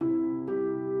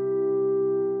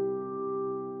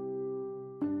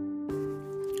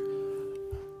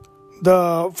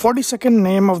The 42nd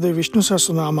name of the Vishnu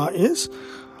Sahasranama is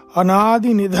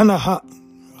Anadi Nidhanaha.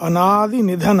 Anadi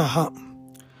Nidhanaha.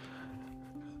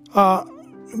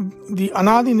 The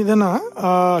Anadi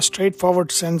Nidhana,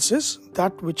 straightforward sense, is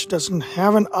that which doesn't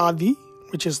have an Adi,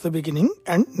 which is the beginning,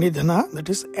 and Nidhana, that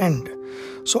is end.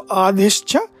 So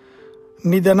Adhischa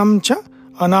Nidhanamcha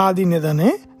Anadi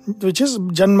Nidhane, which is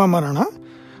Janma Marana.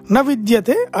 Na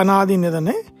vidyate Anadi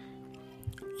Nidhane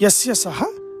Yasya Saha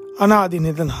Anadi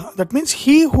Nidhana. That means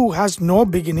he who has no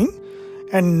beginning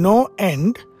and no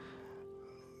end,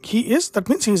 that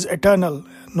means he is eternal,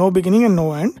 no beginning and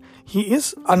no end. He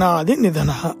is Anadi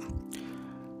Nidhanaha.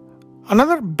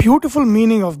 Another beautiful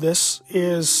meaning of this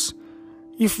is,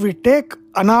 if we take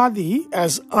Anadi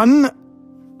as Anadi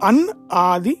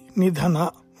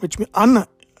Nidhana, which means An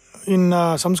in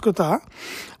Samskrita,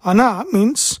 Ana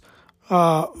means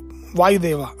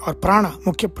Vayudeva or Prana,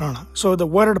 Mukhya Prana. So the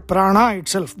word Prana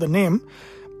itself, the name,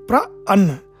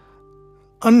 An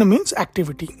means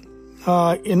activity.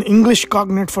 In English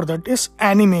cognate for that is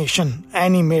animation,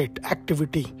 animate,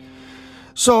 activity.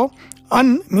 So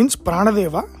An means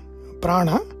Pranadeva,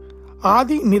 Prana,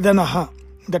 Adi Nidhanaha.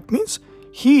 That means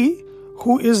he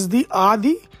who is the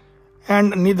Adi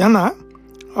and Nidhana,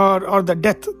 or the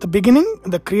death, the beginning,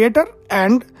 the creator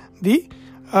and the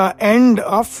end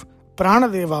of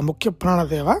Pranadeva, Mukhya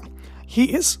Pranadeva.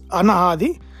 He is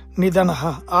Anadi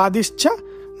Nidhanaha. Adischa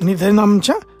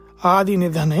Nidhanamcha Adi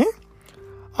Nidhane.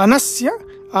 Anasya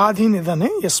Adi Nidhane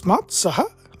Yasmat Saha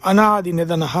Anadi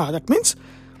Nidhanaha. That means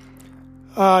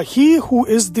he who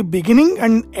is the beginning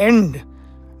and end,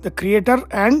 the creator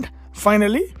and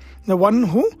finally the one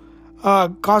who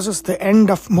causes the end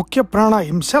of Mukhya Prana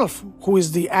himself, who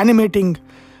is the animating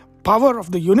power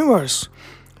of the universe,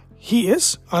 he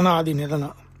is Anadi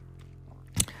Nidhana.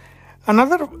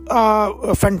 Another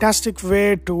fantastic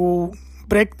way to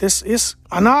break this is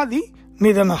Anadi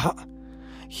Nidhanaha.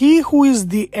 He who is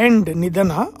the end,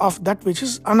 Nidhana, of that which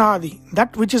is Anadi,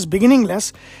 that which is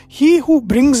beginningless, he who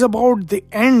brings about the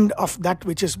end of that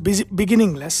which is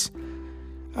beginningless,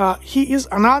 he is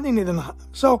Anadi Nidhana.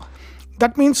 So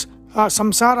that means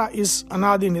samsara is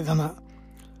Anadi Nidhana.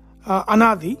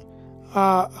 Anadi,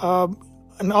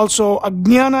 and also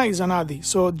Ajnana is Anadi.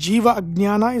 So Jiva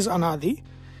Ajnana is Anadi,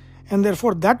 and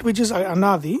therefore that which is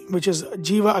Anadi, which is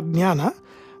Jiva Ajnana,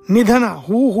 Nidhana,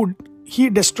 who he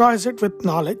destroys it with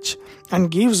knowledge and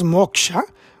gives moksha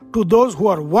to those who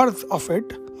are worthy of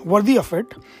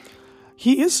it.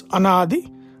 He is Anadi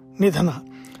Nidhana.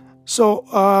 So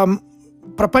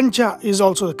Prapancha is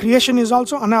also, the creation is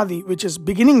also Anadi, which is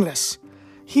beginningless.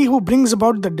 He who brings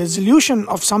about the dissolution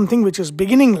of something which is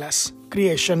beginningless,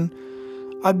 creation,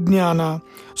 Ajnana.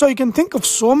 So you can think of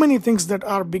so many things that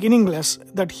are beginningless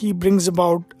that he brings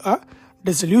about a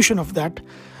dissolution of that.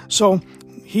 So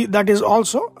that is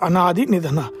also Anadi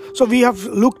Nidhana. So we have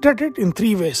looked at it in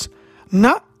three ways.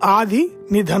 Na Adi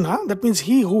Nidhana, that means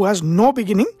he who has no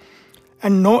beginning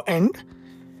and no end.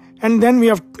 And then we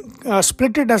have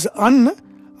split it as An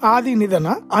Adi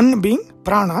Nidhana, An being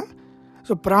Prana.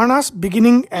 So Prana's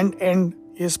beginning and end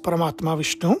is Paramatma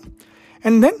Vishnu.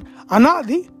 And then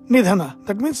Anadi Nidhana,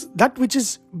 that means that which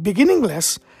is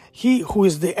beginningless, he who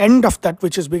is the end of that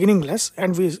which is beginningless,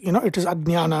 and it is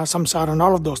Ajnana, Samsara and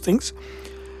all of those things.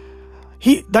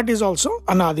 That is also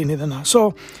Anadi Nidhana.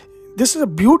 So this is a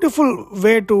beautiful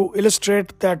way to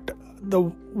illustrate that the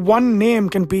one name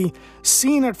can be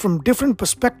seen at from different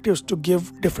perspectives to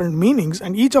give different meanings,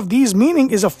 and each of these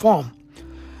meanings is a form.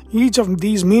 Each of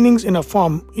these meanings in a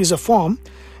form is a form.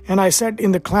 And I said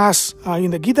in the class, in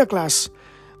the Gita class,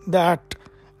 that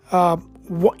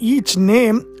each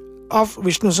name of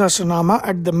Vishnu Sahasranama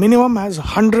at the minimum has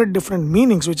 100 different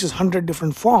meanings, which is 100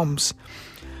 different forms,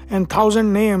 and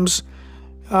 1,000 names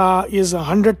is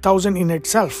 100,000 in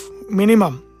itself,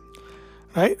 minimum,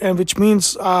 right? And which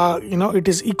means, it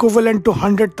is equivalent to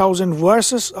 100,000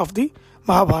 verses of the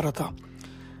Mahabharata.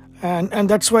 And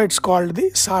that's why it's called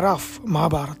the Sara of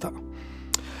Mahabharata.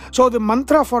 So the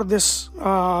mantra for this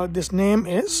name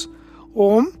is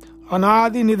Om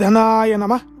Anadi Nidhanaya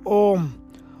Namah Om.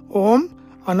 Om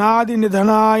Anadi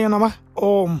Nidhanaya Namah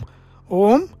Om.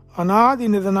 Om Anadi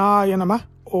Nidhanaya Namah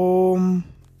Om.